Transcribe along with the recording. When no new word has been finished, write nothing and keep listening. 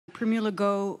Premier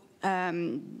Legault,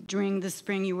 during the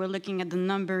spring, you were looking at the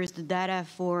numbers, the data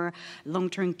for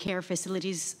long-term care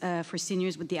facilities for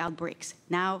seniors with the outbreaks.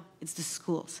 Now it's the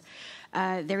schools.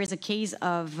 There is a case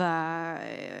of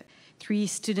 3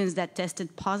 students that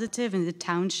tested positive in the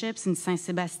townships in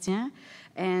Saint-Sébastien,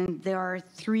 and there are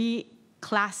 3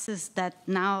 classes that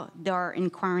now they are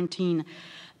in quarantine.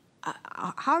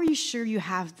 How are you sure you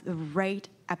have the right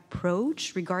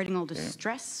approach regarding all the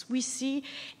stress we see,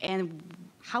 and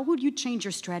how would you change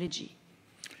your strategy?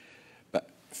 But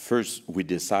first, we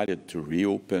decided to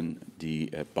reopen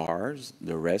the bars,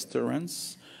 the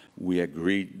restaurants. We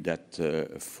agreed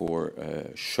that for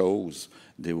shows,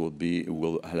 they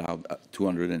will allow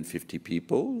 250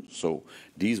 people. So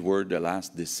these were the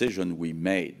last decision we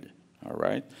made, all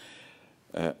right?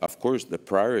 Of course, the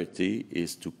priority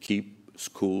is to keep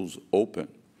schools open.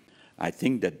 I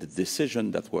think that the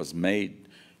decision that was made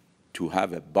to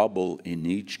have a bubble in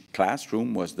each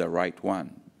classroom was the right one,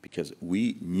 because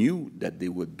we knew that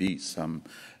there would be some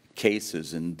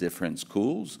cases in different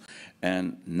schools.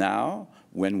 And now,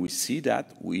 when we see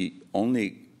that, we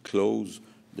only close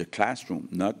the classroom,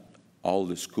 not all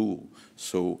the school.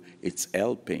 So it's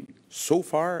helping. So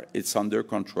far, it's under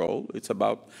control. It's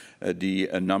about the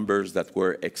numbers that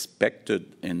were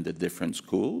expected in the different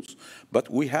schools. But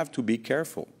we have to be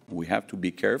careful. We have to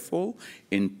be careful.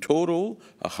 In total,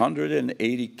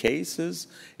 180 cases.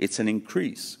 It's an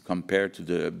increase compared to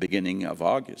the beginning of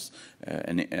August.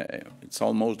 And it's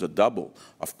almost a double.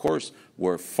 Of course,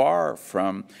 we're far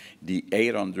from the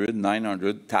 800,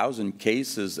 900,000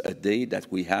 cases a day that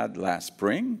we had last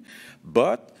spring,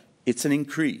 but it's an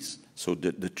increase. So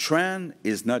the trend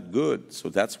is not good. So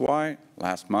that's why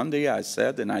last Monday I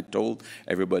said, and I told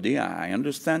everybody, I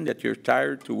understand that you're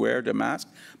tired to wear the mask,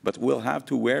 but we'll have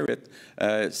to wear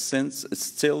it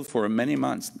still for many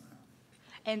months.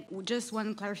 And just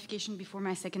one clarification before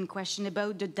my second question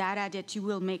about the data that you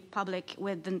will make public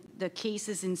with the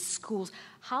cases in schools.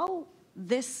 How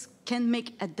this can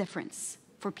make a difference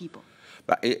for people?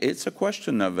 But it's a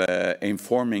question of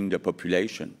informing the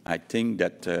population. I think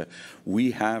that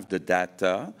we have the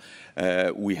data.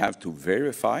 We have to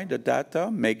verify the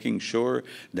data, making sure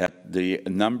that the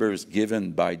numbers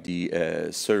given by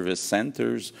the service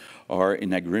centers are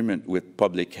in agreement with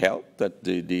public health, that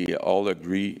they all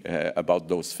agree about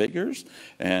those figures.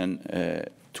 And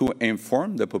to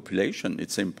inform the population,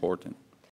 it's important.